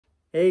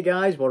Hey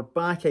guys, we're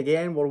back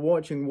again. We're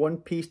watching One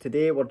Piece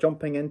today. We're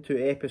jumping into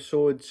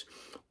episodes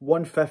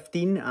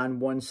 115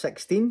 and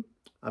 116.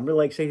 I'm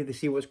really excited to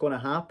see what's going to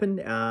happen.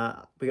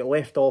 We got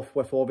left off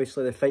with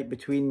obviously the fight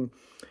between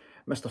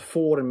Mr.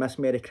 Four and Miss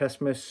Merry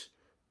Christmas,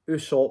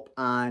 Usopp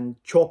and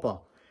Chopper.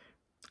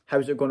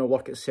 How's it going to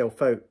work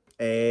itself out?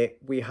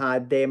 We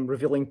had them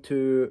revealing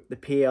to the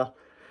pair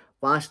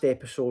last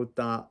episode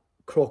that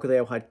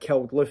Crocodile had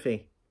killed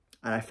Luffy.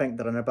 And I think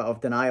they're in a bit of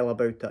denial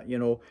about it, you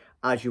know,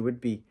 as you would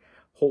be.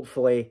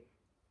 Hopefully,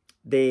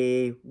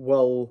 they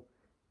will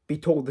be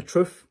told the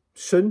truth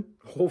soon.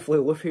 Hopefully,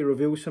 Luffy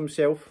reveals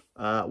himself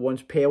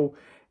once Pell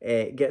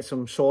gets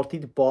him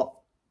sorted. But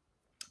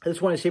I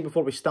just want to say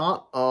before we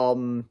start,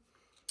 because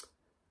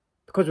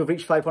we've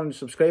reached 500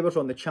 subscribers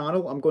on the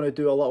channel, I'm going to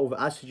do a little,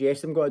 as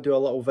suggested, I'm going to do a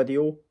little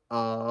video,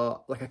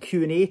 like a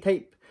Q&A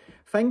type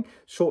thing.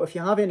 So if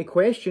you have any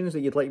questions that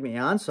you'd like me to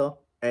answer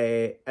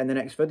in the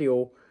next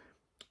video,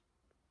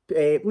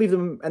 leave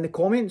them in the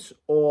comments,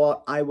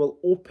 or I will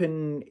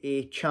open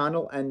a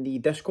channel in the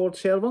Discord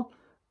server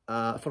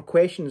for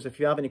questions. If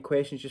you have any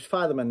questions, just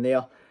fire them in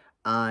there,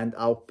 and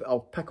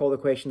I'll pick all the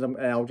questions and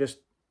I'll just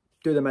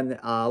do them in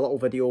a little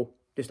video,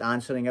 just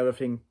answering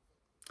everything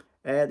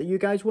that you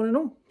guys want to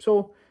know.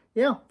 So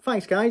yeah,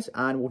 thanks guys,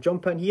 and we'll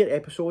jump in here,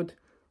 episode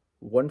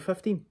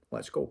 115.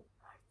 Let's go.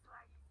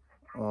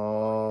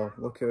 Oh,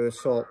 look at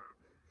Usopp.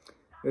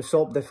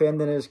 Usopp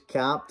defending his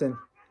captain.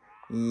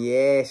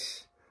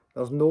 Yes.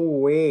 There's no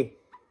way.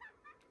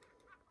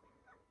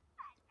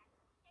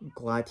 I'm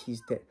glad he's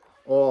dead.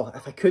 Oh,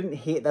 if I couldn't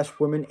hate this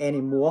woman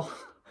anymore.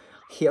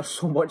 I hate her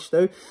so much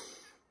now.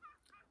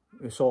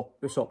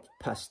 Usopp's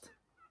pissed.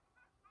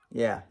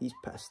 Yeah, he's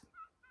pissed.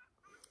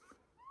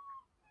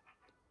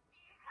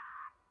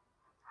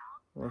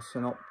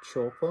 Listen up,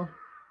 Chopper.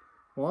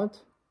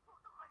 What?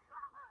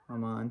 Oh,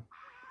 man.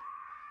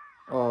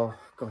 Oh,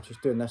 God, she's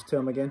doing this to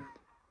him again.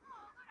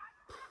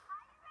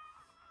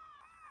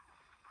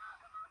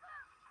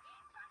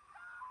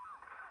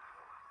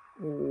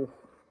 Oh,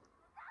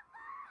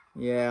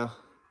 yeah.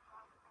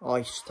 Oh,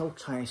 he's still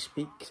trying to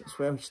speak as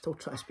well. He's still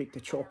trying to speak to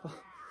Chopper.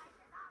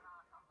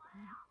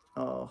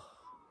 Oh.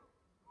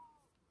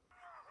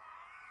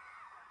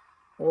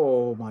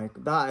 Oh my,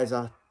 that is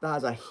a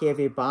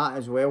heavy bat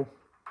as well.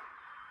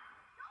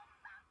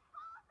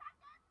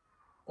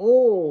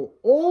 Oh,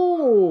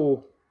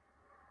 oh.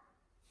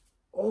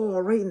 Oh,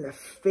 right in the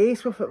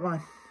face with it,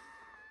 man.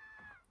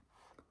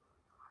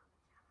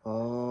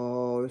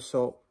 Oh,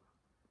 so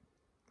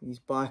he's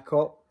back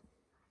up.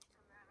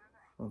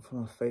 Up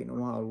from a fight no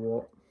matter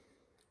what.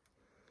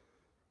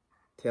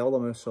 Tell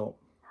them, Usopp.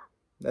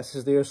 This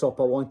is the Usopp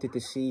I wanted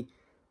to see.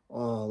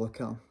 Oh, look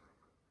at him.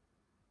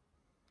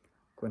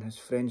 When his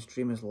friend's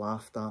dream is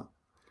laughed at.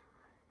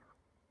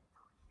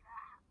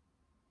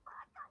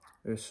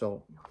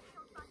 Usopp.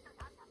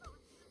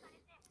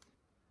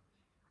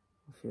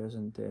 If he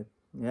isn't dead.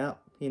 Yeah,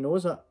 he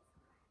knows it.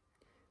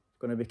 He's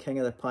going to be king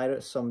of the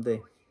pirates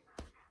someday.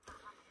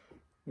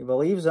 He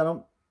believes in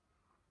him.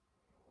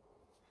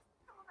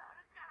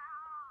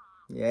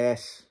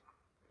 Yes.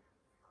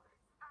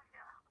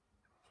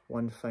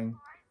 One thing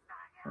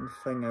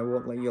I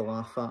won't let you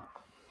laugh at.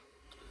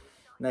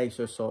 Nice,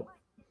 Usopp.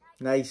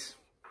 Nice.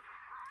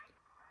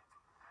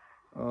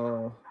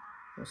 Oh,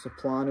 what's the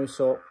plan,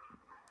 Usopp?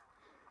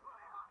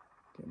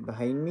 Getting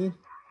behind me?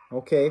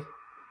 Okay.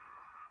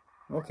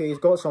 Okay, he's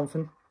got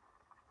something.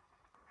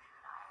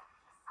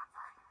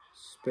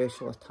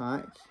 Special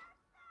attack.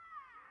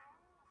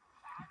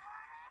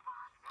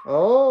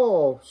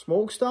 Oh,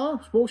 smoke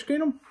star? Smoke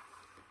screen him?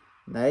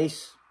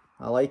 Nice.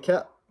 I like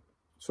it.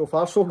 So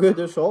far, so good,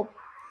 Usopp.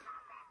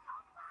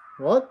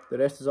 What? The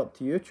rest is up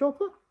to you,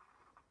 Chopper?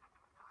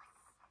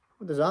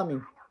 What does that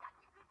mean?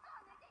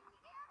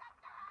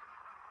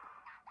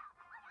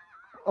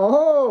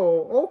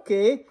 Oh,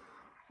 okay.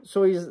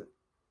 So he's...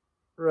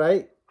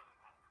 Right.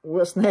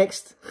 What's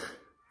next?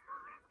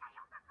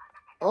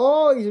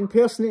 Oh, he's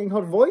impersonating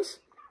her voice?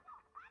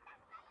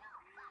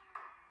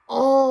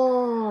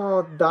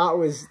 Oh, that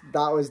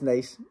was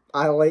nice.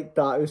 I like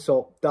that,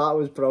 Usopp. That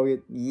was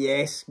brilliant.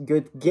 Yes,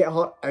 good. Get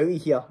her out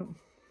of here.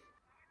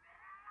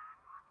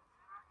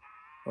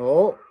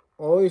 Oh,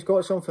 he's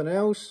got something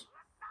else.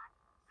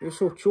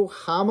 Usopp choke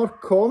hammer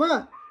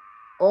comet.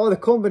 Oh, the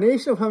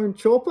combination of him and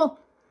Chopper.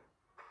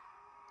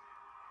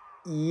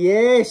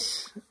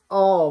 Yes.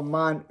 Oh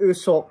man,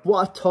 Usopp,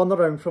 what a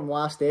turnaround from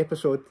last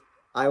episode.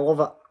 I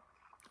love it.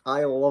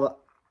 I love it.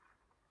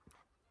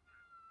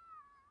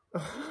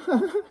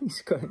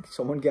 He's going,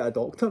 someone get a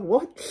doctor?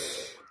 What?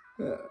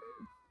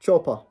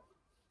 Chopper,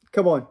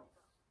 come on.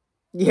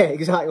 Yeah,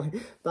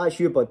 exactly. That's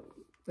you, bud.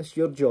 That's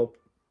your job.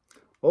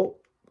 Oh,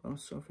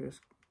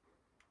 Surface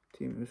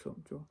Team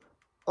Usopp Joe.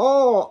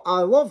 Oh,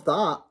 I love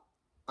that.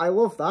 I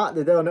love that.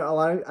 They did an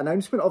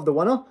announcement of the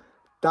winner.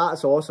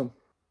 That's awesome.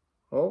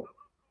 Oh,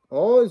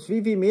 has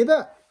Vivi made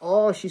it?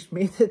 Oh, she's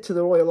made it to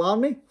the Royal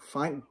Army.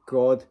 Thank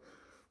God.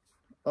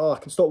 Oh, I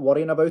can stop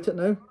worrying about it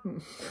now.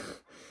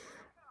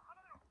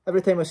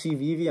 Every time I see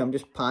Vivi, I'm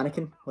just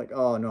panicking. Like,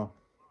 oh no.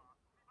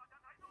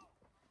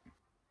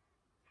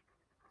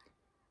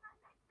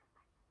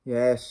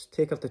 Yes,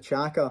 take her to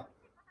Chaka.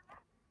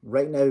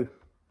 Right now.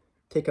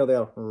 Take her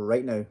there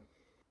right now.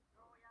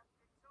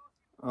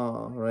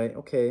 Oh, right,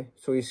 okay.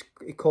 So he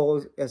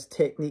calls his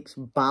techniques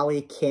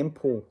ballet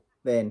kempo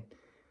then.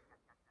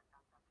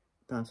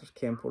 Dancers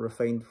kempo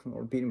refined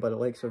or beaten by the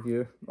likes of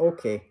you.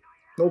 Okay,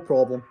 no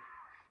problem.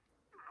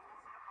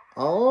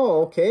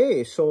 Oh,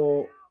 okay.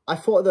 So I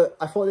thought that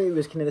he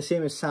was kind of the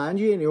same as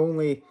Sanji, and he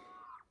only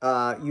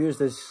used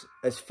his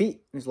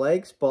feet, his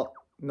legs, but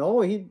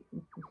no, he'll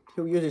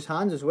use his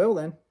hands as well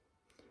then.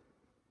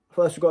 I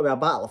thought this was going to be a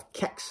battle of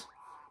kicks.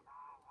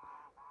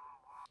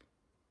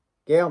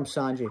 Get him,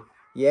 Sanji.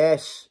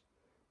 Yes.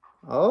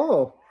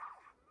 Oh.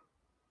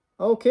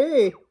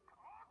 Okay.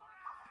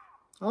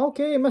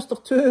 Okay,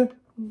 Mr. 2.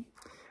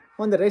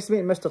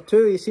 Underestimating Mr.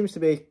 2. He seems to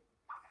be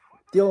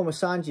dealing with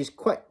Sanji's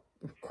quick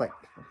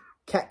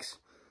kicks.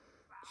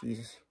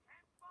 Jesus.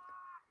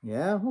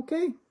 Yeah,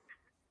 okay.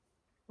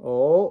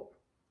 Oh.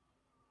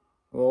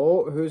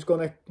 Oh, who's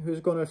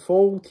gonna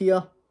fold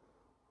here?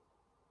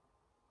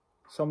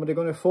 Somebody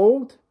gonna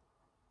fold?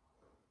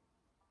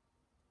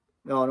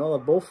 No, no,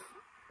 they're both.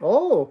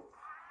 Oh.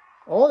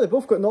 Oh, they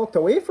both got knocked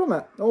away from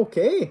it.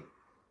 Okay.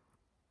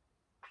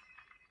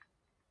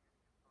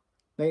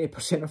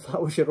 90% of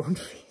that was your own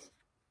face.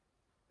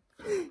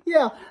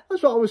 Yeah,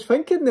 that's what I was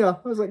thinking there.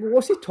 I was like,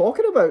 what's he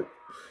talking about?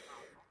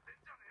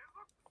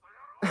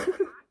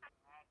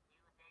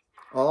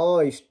 Oh,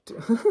 he's...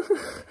 Because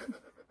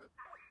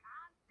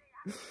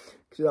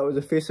that was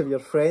the face of your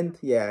friend?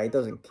 Yeah, he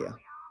doesn't care.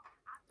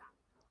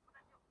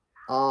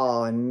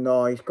 Oh,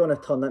 no, he's going to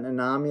turn into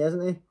Nami,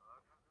 isn't he?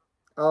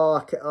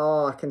 Oh,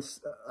 I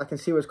can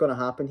see what's going to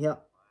happen here.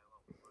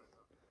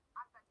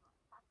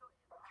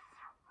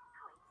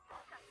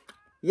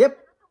 Yep.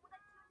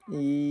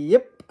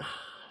 Yep.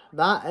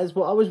 That is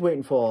what I was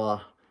waiting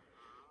for.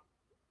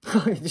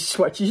 He just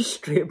switches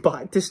straight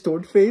back to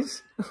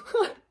Stoneface.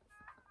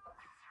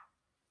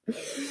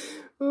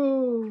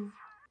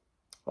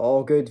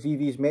 Oh, good.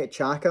 Vivi's met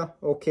Chaka.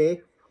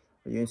 Okay.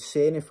 Are you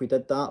insane if we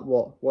did that?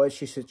 What is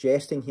she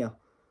suggesting here?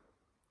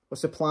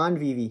 What's the plan,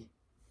 Vivi?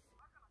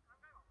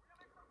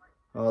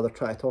 Oh, they're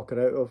trying to talk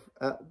her out of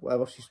it,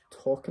 whatever she's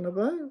talking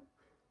about.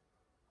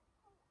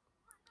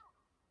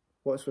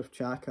 What's with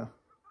Chaka?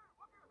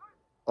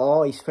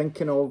 Oh, he's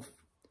thinking of...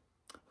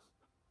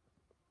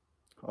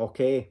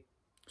 Okay.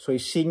 So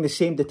he's seeing the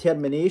same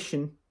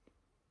determination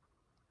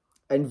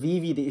in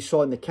Vivi that he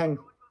saw in the King.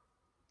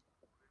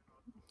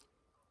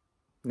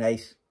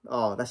 Nice.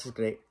 Oh, this is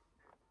great.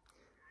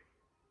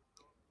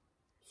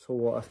 So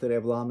what if the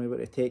Rebel Army were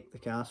to take the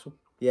castle?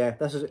 Yeah,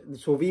 this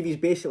is... So Vivi's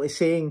basically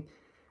saying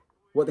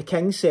what the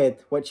King said,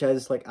 which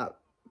is like,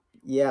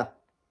 yeah,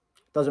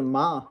 doesn't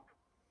matter.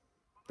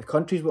 The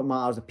country's what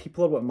matters. The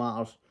people are what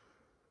matters.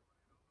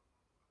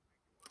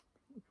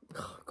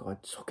 Oh, God,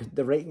 so good.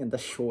 The writing in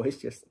this show is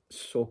just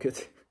so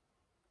good.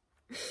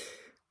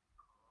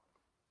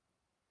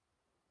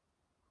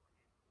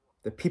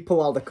 The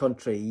people are the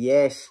country.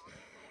 Yes.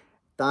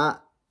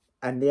 That,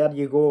 and there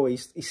you go.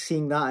 He's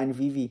seeing that in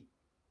Vivi.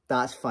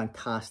 That's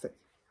fantastic.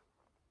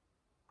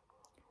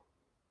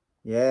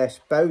 Yes,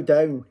 bow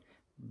down.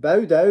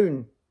 Bow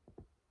down.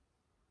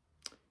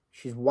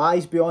 She's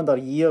wise beyond her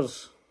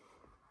years.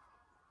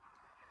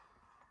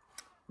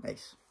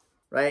 Nice.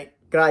 Right,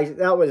 guys,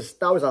 that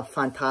was a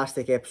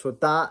fantastic episode.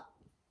 That,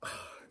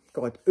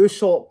 God,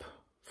 Usopp,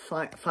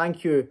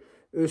 thank you,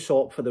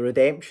 Usopp, for the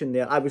redemption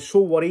there. I was so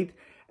worried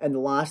in the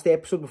last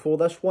episode before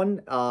this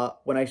one,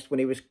 when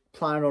he was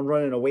planning on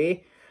running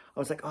away. I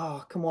was like,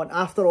 oh, come on.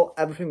 After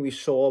everything we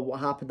saw, what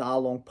happened at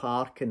Along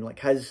Park and like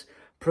his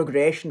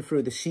progression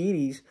through the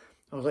series,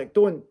 I was like,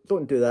 don't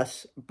do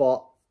this.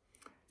 But,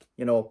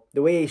 you know,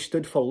 the way he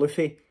stood for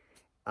Luffy,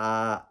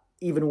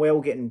 even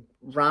while getting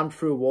rammed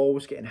through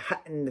walls, getting hit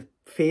in the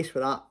face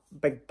with that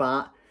big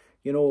bat,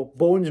 you know,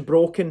 bones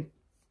broken,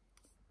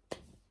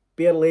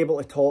 barely able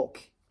to talk,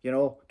 you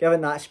know,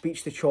 giving that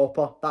speech to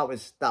Chopper, that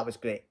was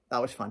great.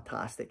 That was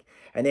fantastic.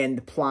 And then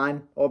the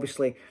plan,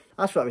 obviously,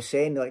 that's what I was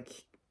saying, like,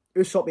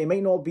 Usopp, he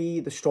might not be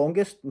the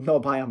strongest,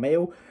 not by a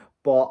mile,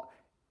 but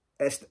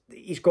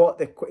he's got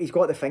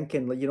the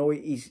thinking, like, you know,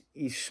 he's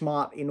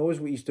smart, he knows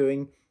what he's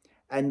doing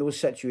in those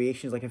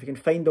situations. Like, if he can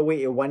find a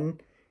way to win,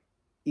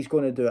 he's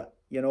going to do it,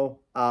 you know.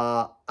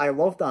 I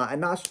love that,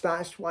 and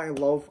that's what I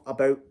love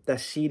about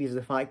this series,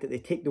 the fact that they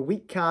take the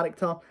weak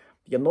character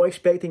you're not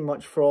expecting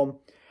much from,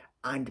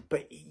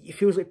 but he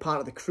feels like part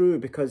of the crew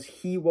because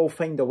he will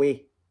find a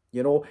way,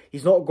 you know.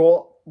 He's not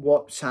got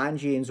what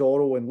Sanji and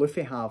Zoro and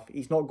Luffy have.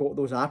 He's not got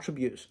those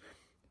attributes,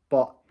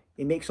 but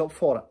he makes up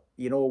for it,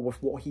 you know,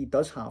 with what he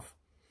does have.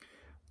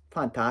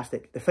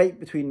 Fantastic. The fight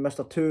between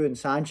Mr. 2 and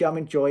Sanji, I'm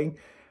enjoying.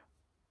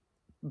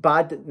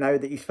 Bad now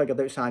that he's figured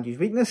out Sanji's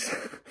weakness,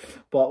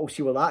 but we'll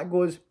see where that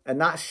goes.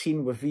 And that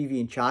scene with Vivi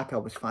and Chaka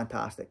was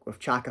fantastic, with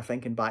Chaka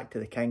thinking back to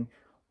the King.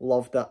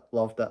 Loved it,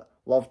 loved it,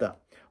 loved it.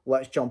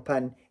 Let's jump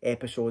in,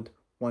 episode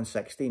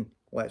 116.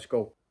 Let's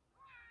go.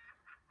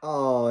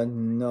 Oh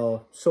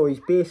no. So he's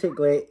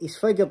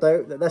figured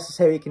out that this is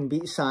how he can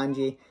beat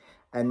Sanji,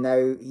 and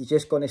now he's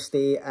just going to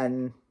stay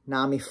in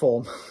Nami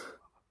form.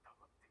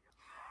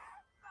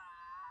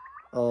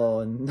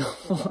 Oh no,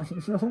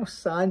 no,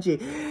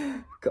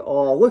 Sanji.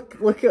 Oh,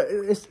 look at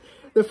this.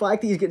 The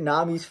fact that he's got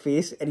Nami's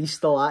face and he's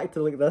still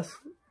acting like this.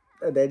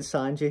 And then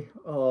Sanji.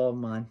 Oh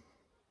man.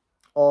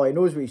 Oh, he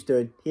knows what he's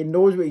doing. He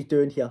knows what he's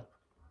doing here.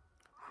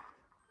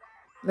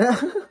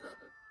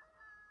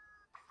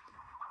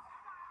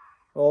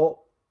 Oh,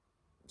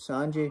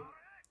 Sanji.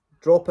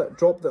 Drop it.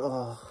 Drop the...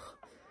 Oh.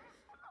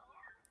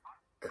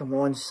 Come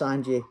on,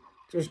 Sanji.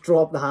 Just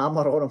drop the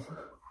hammer on him.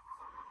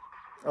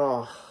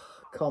 Oh,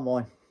 come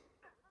on.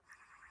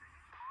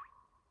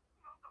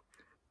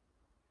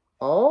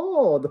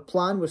 Oh, the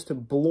plan was to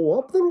blow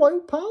up the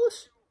Royal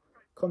Palace?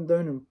 Come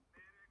down and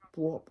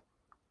blow up.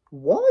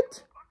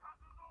 What?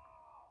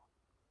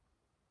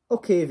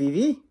 Okay,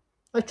 Vivi.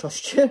 I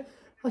trust you.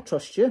 I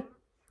trust you.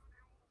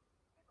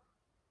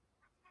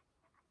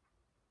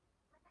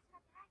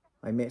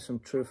 I met some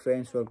true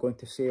friends who are going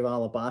to save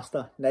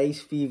Alabasta.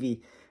 Nice,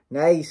 Vivi.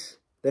 Nice.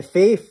 The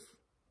faith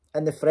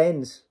and the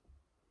friends.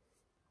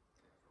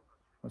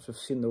 Once we've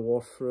seen the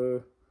war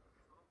through,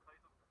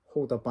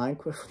 hold a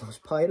banquet for those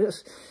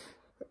pirates.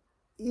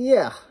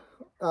 Yeah.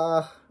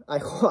 I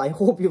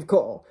hope you've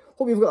got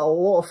a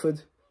lot of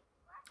food.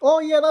 Oh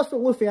yeah, that's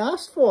what Luffy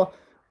asked for.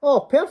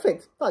 Oh,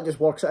 perfect. That just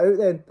works it out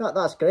then.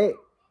 That's great.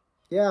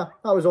 Yeah,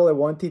 that was all I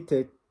wanted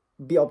to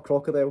beat up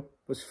Crocodile,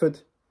 was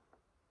food.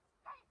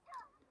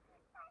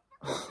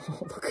 Oh,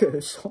 look at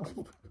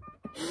Usopp.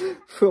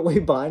 Fully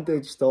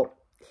bandaged up.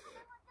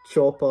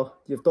 Chopper,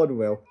 you've done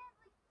well.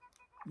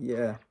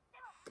 Yeah.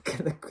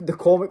 The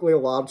comically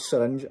large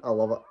syringe, I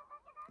love it.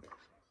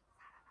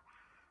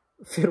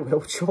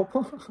 Farewell,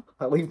 Chopper.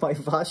 I leave my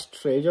vast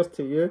treasure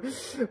to you.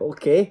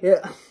 Okay,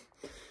 yeah.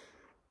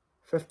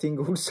 15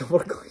 gold, silver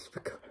coins.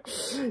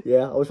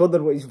 Yeah, I was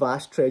wondering what his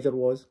vast treasure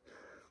was.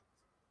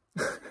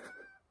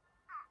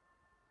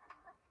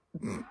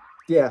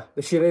 Yeah,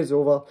 the charade's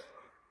over.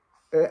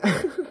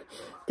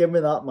 Give me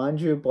that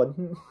manju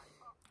bun.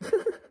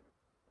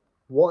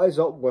 What is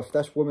up with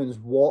this woman's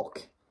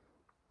walk?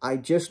 I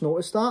just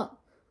noticed that.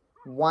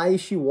 Why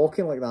is she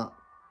walking like that?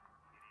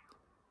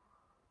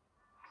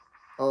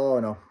 Oh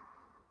no.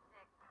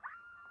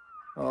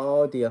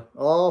 Oh dear.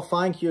 Oh,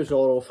 thank you,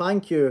 Zoro.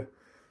 Thank you.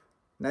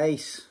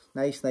 Nice.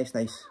 Nice, nice,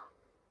 nice.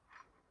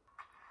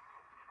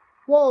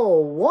 Whoa,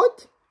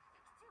 what?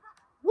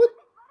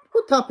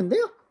 What happened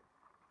there?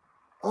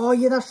 Oh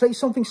yeah, that's right.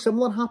 Something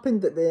similar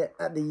happened at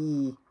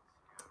the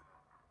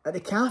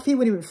cafe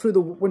when he went through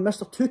when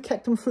Mr. Two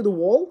kicked him through the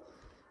wall.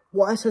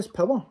 What is his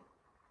power?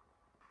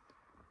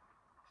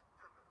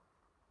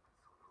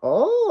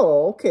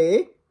 Oh,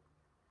 okay.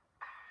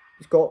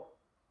 He's got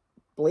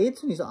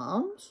blades in his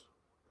arms.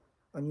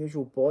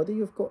 Unusual body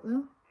you've got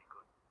there.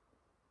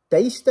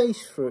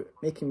 Dice fruit,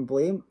 making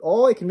blade.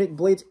 Oh, he can make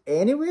blades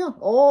anywhere.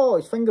 Oh,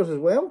 his fingers as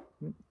well.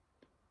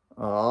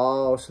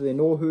 Oh, so they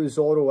know who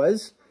Zoro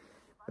is.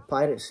 The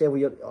pirates say,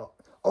 well,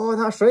 oh,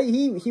 that's right.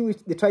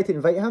 They tried to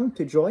invite him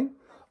to join.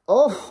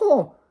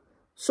 Oh,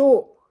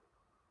 so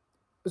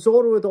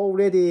Zoro had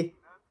already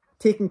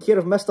taken care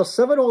of Mr.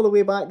 Seven all the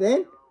way back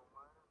then.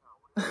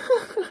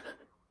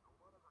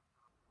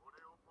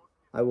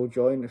 I will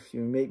join if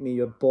you make me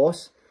your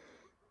boss.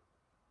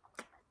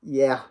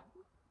 Yeah,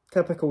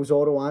 typical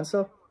Zoro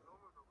answer.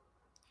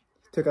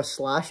 Took a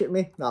slash at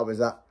me. That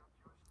was it.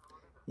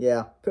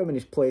 Yeah, put him in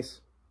his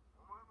place.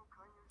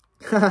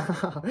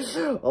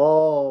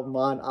 Oh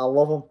man, I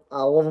love him.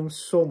 I love him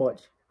so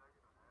much.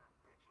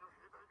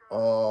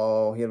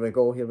 Oh, here we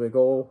go, here we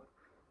go.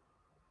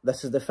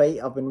 This is the fight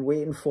I've been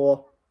waiting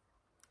for.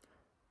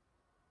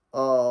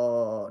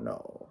 Oh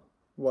no.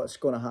 What's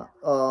gonna happen?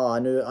 Oh, I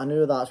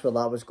knew that's where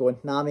that was going.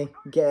 Nami,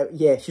 get out.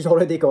 Yeah, she's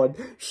already gone.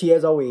 She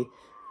is away.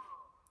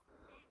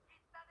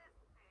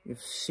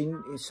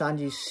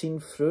 Sanji's seen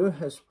through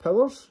his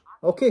powers.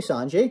 Okay,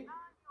 Sanji.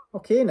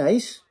 Okay,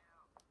 nice.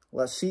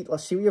 Let's see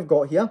what you've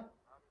got here.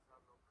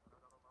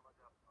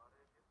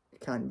 You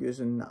can't use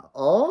it now.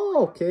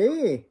 Oh,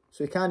 okay.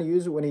 So you can't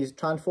use it when he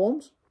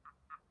transforms?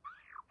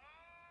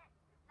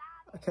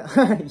 I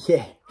can't.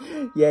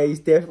 Yeah, he's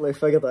definitely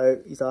figured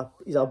it out.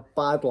 He's a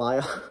bad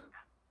liar.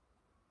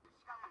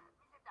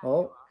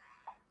 Oh,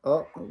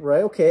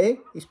 right, okay.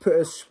 He's put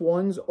his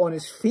swans on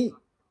his feet.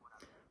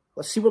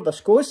 Let's see where this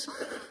goes.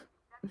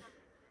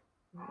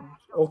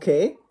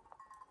 Okay.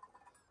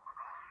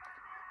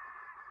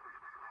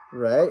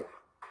 Right.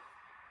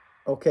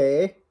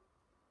 Okay.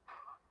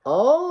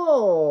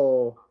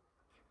 Oh,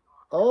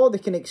 they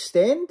can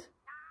extend?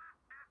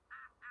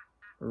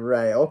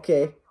 Right,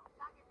 okay.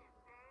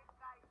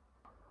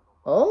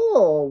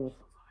 Oh,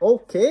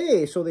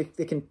 okay. So they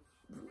can...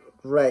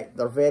 Right,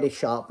 they're very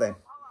sharp then.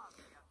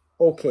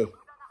 Okay.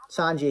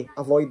 Sanji,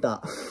 avoid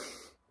that.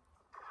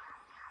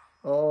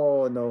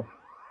 Oh, no.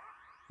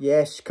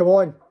 Yes, come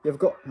on. You've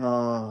got...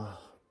 Oh.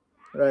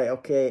 Right,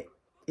 okay.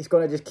 He's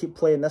going to just keep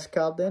playing this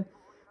card then.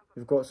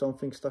 You've got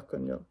something stuck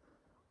on your...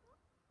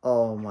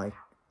 Oh, my...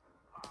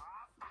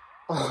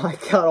 Oh, I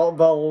cannot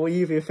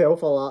believe he fell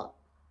for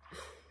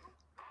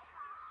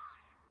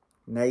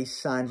that.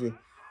 Nice, Sanji.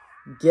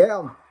 Get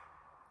him.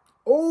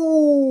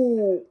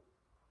 Oh!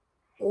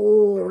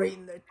 Oh, right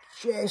in the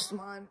chest,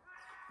 man.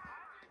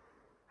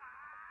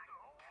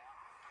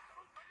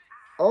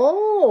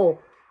 Oh.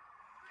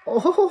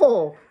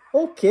 Oh.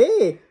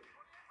 Okay.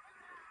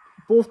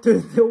 Both do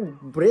the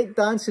old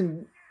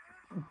breakdancing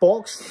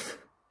box.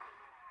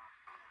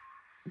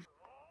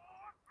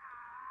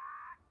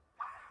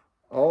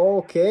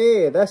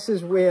 Okay, this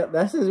is where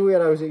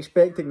I was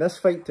expecting this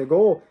fight to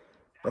go.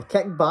 The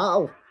kick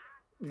battle.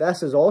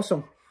 This is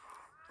awesome.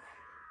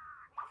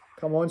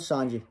 Come on,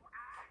 Sanji.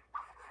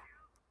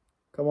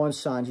 Come on,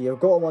 Sanji. You've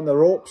got him on the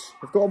ropes.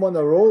 You've got him on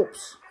the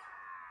ropes.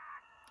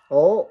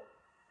 Oh.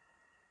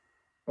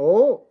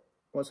 Oh.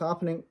 What's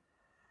happening?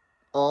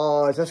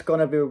 Oh, is this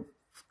gonna be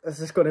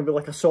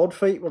like a sword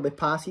fight where they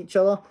pass each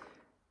other?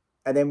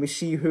 And then we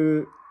see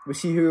who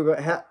got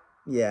hit?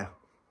 Yeah.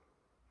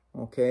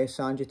 Okay,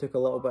 Sanji took a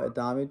little bit of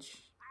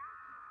damage.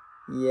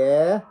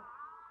 Yeah.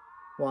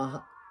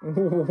 What?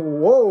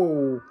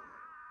 Whoa.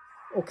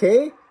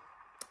 Okay.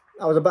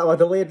 That was a bit of a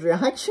delayed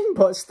reaction,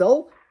 but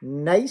still,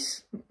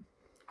 nice.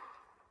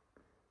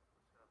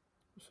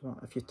 So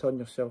if you turn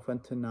yourself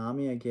into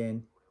Nami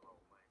again,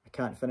 I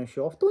can't finish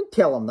off. Don't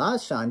tell him that,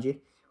 Sanji.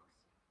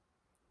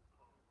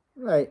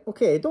 Right,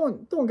 okay,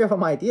 don't give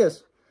him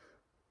ideas.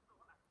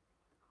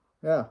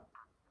 Yeah.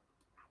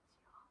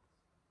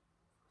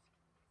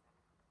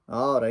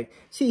 Alright.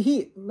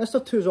 See,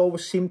 Mr. Two's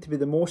always seemed to be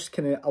the most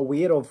kind of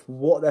aware of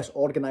what this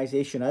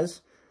organisation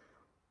is.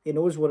 He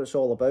knows what it's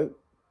all about.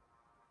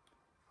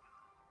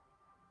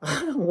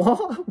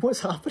 What?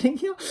 What's happening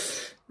here?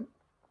 It's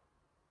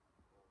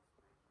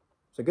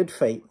a good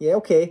fight. Yeah,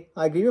 okay,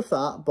 I agree with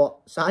that.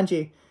 But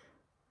Sanji,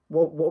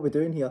 what are we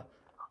doing here?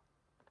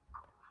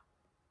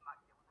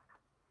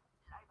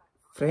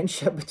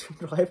 Friendship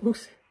between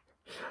rivals?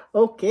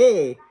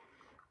 Okay.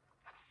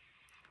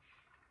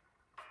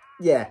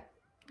 Yeah,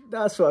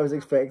 that's what I was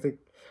expecting.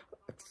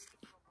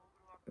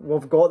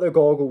 We've got the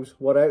goggles.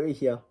 We're out of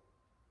here.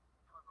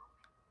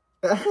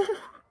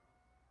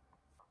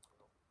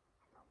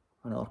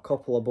 Another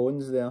couple of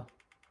bones there.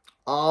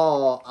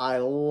 Oh, I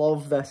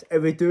love this. Are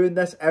we doing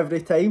this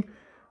every time?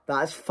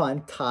 That's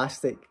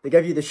fantastic. They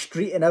give you the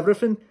street and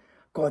everything.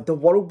 God, the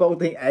world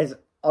building is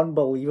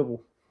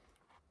unbelievable.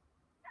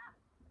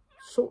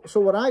 So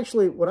we're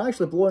actually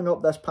blowing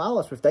up this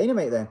palace with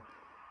dynamite then.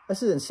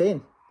 This is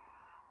insane.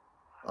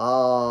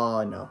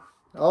 Oh no.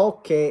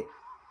 Okay.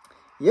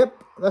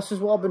 Yep, this is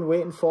what I've been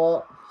waiting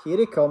for. Here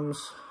he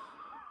comes.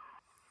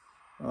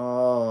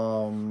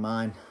 Oh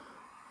man.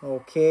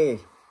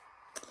 Okay.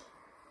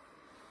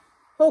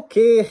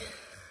 Okay.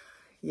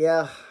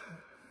 Yeah.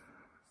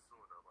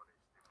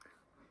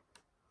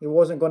 He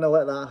wasn't going to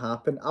let that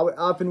happen.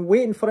 I've been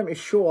waiting for him to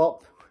show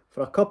up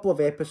for a couple of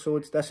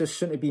episodes. This is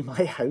soon to be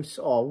my house.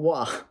 Oh,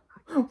 what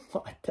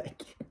a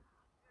dick.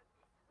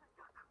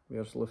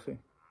 Where's Luffy?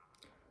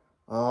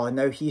 Oh,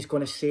 now he's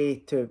going to say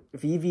to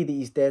Vivi that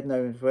he's dead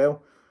now as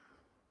well.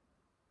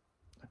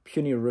 A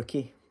puny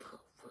rookie.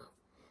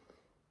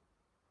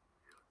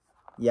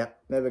 Yep,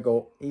 there we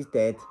go. He's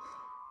dead.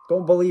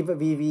 Don't believe it,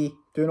 Vivi.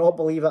 Do not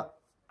believe it.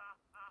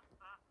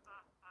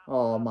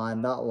 Oh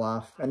man, that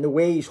laugh. And the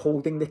way he's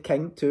holding the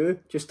king too,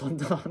 just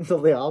under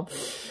the arm.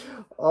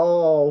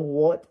 Oh,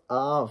 what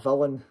a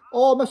villain.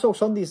 Oh, Miss All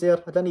Sunday's there.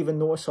 I didn't even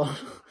notice her.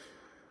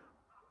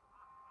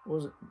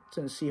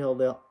 Didn't see her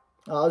there.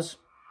 Us.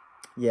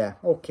 Yeah,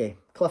 okay.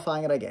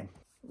 Cliffhanger again.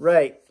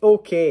 Right,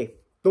 okay.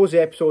 Those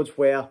episodes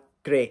were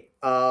great.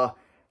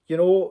 You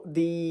know,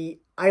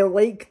 I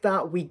like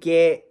that we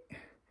get...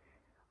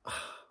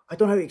 I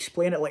don't know how to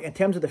explain it. Like, in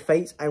terms of the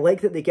fights, I like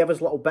that they give us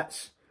little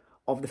bits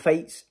of the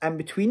fights in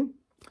between.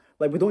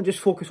 Like, we don't just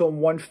focus on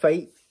one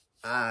fight.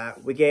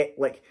 We get,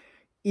 like,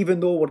 even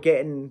though we've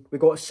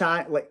got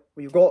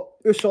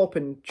Usopp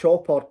and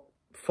Chopper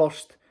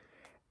first.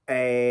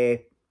 And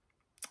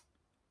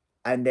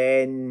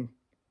then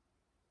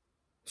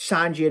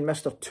Sanji and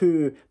Mr.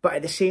 Two. But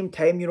at the same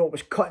time, you know, it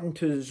was cutting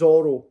to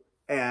Zoro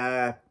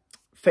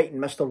fighting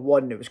Mr.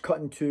 One. It was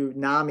cutting to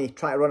Nami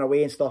trying to run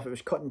away and stuff. It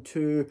was cutting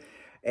to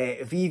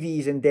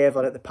Vivi's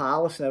endeavour at the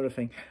palace and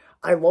everything.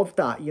 I love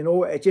that, you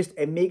know,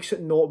 it makes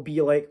it not be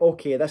like,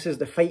 okay, this is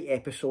the fight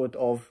episode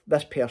of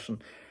this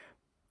person.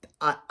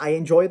 I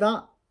enjoy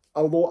that,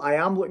 although I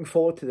am looking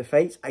forward to the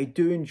fights. I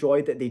do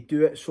enjoy that they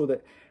do it so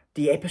that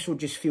the episode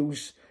just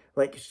feels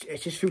like,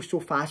 it just feels so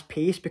fast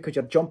paced because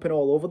you're jumping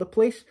all over the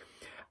place.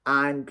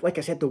 And like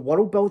I said, the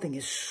world building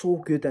is so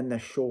good in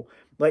this show.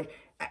 Like,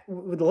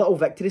 with the little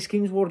victory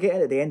schemes we were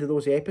getting at the end of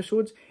those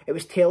episodes, it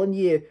was telling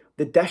you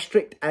the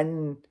district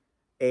in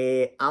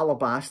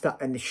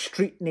Alabasta and the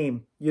street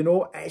name, you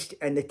know,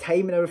 and the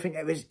time and everything.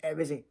 It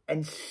was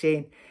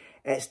insane.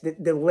 It's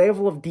the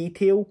level of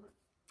detail.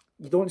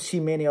 You don't see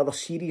many other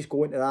series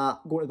going to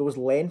those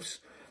lengths.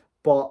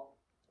 But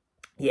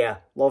yeah,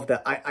 loved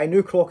it. I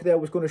knew Crocodile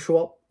was going to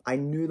show up. I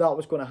knew that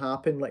was going to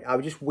happen. Like, I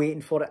was just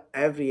waiting for it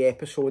every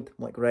episode.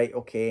 I'm like, right,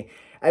 okay.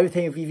 Every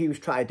time Vivi was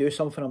trying to do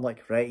something, I'm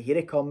like, right, here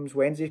it comes.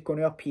 When's he going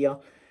to appear?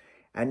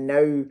 And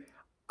now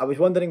I was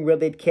wondering where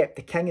they'd kept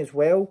the king as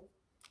well.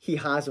 He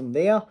has him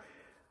there.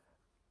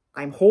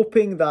 I'm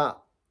hoping that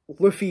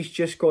Luffy's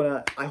just going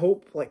to... I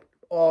hope, like,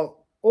 oh,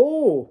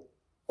 oh,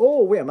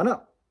 wait a minute.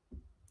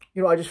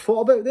 You know, I just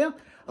thought about there.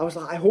 I was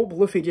like, I hope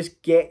Luffy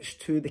just gets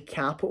to the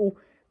capital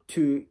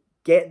to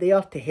get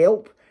there to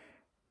help.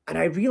 And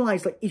I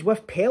realised, like, he's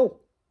with Pell.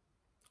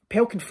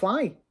 Pell can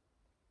fly.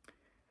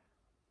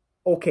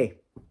 Okay.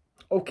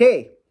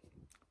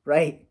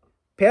 Right.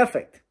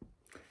 Perfect.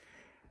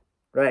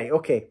 Right,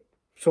 okay.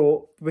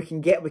 So we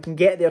can get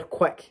there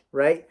quick,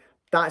 right?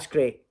 That's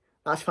great.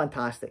 That's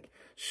fantastic.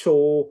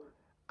 So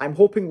I'm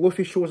hoping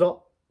Luffy shows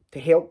up to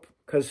help,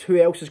 because who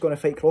else is going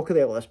to fight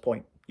Crocodile at this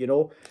point? You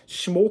know,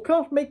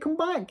 Smoker might come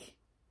back.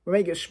 We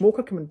might get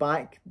Smoker coming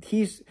back.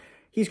 He's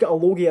got a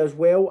Logia as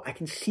well. I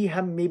can see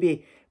him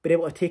maybe being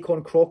able to take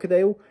on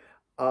Crocodile.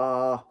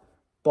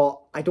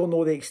 But I don't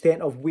know the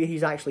extent of where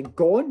he's actually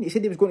gone. He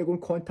said he was going to go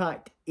and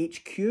contact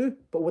HQ,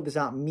 but what does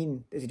that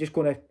mean? Is he just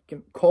going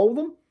to call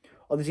them?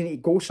 Or does he need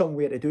to go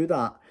somewhere to do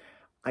that?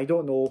 I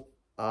don't know.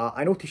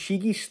 I know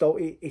Tashigi's still...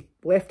 He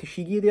left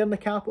Tashigi there in the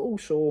capital,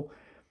 so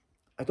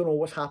I don't know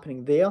what's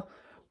happening there.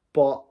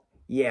 But,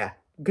 yeah,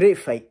 great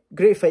fight.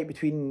 Great fight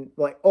between...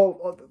 like,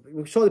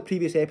 we saw the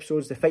previous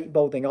episodes, the fight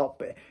building up,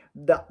 but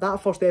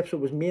that first episode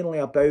was mainly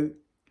about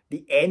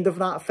the end of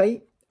that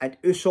fight and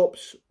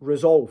Usopp's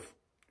resolve,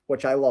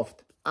 which I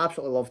loved.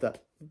 Absolutely loved it.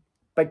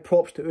 Big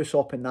props to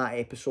Usopp in that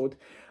episode.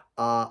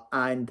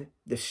 And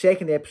the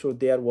second episode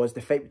there was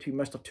the fight between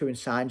Mr. 2 and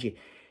Sanji.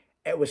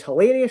 It was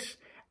hilarious,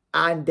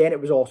 and then it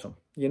was awesome.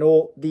 You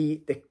know,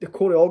 the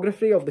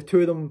choreography of the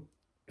two of them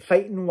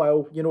fighting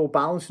while, you know,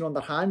 balancing on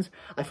their hands.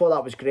 I thought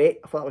that was great.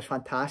 I thought that was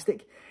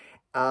fantastic.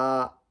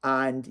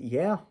 And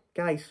yeah,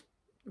 guys,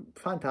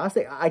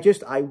 fantastic.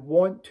 I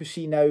want to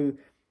see now,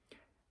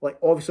 like,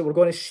 obviously we're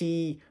going to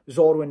see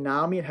Zoro and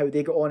Nami and how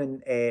they got on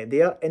in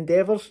their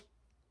endeavours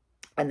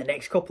in the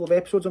next couple of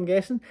episodes, I'm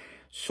guessing.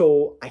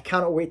 So I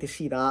cannot wait to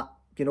see that.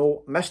 You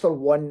know, Mr.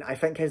 1, I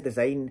think his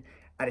design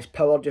and his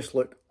power just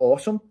look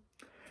awesome.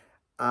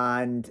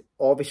 And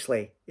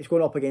obviously, he's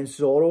going up against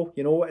Zoro.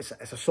 You know, it's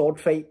a sword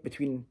fight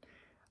between,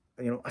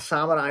 you know, a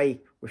samurai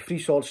with free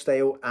sword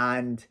style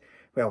and,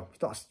 well,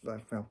 he's not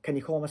well, can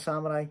you call him a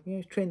samurai? Yeah,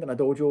 he's trained in a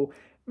dojo.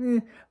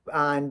 And,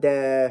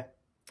 what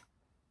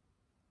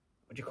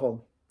do you call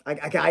him?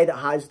 A guy that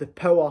has the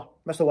power,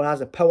 Mr. 1 has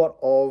the power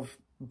of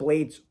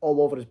blades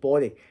all over his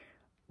body.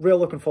 Really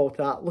looking forward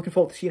to that. Looking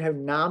forward to seeing how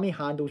Nami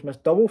handles Miss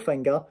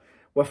Doublefinger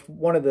with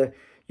one of the,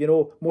 you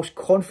know, most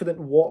confident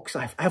walks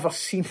I've ever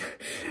seen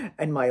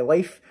in my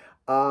life.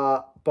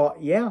 But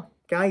yeah,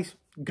 guys,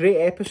 great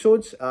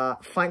episodes.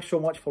 Thanks so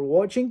much for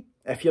watching.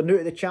 If you're new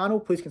to the channel,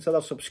 please consider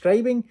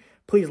subscribing.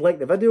 Please like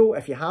the video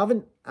if you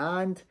haven't.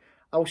 And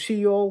I'll see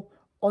you all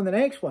on the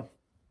next one.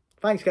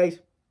 Thanks, guys.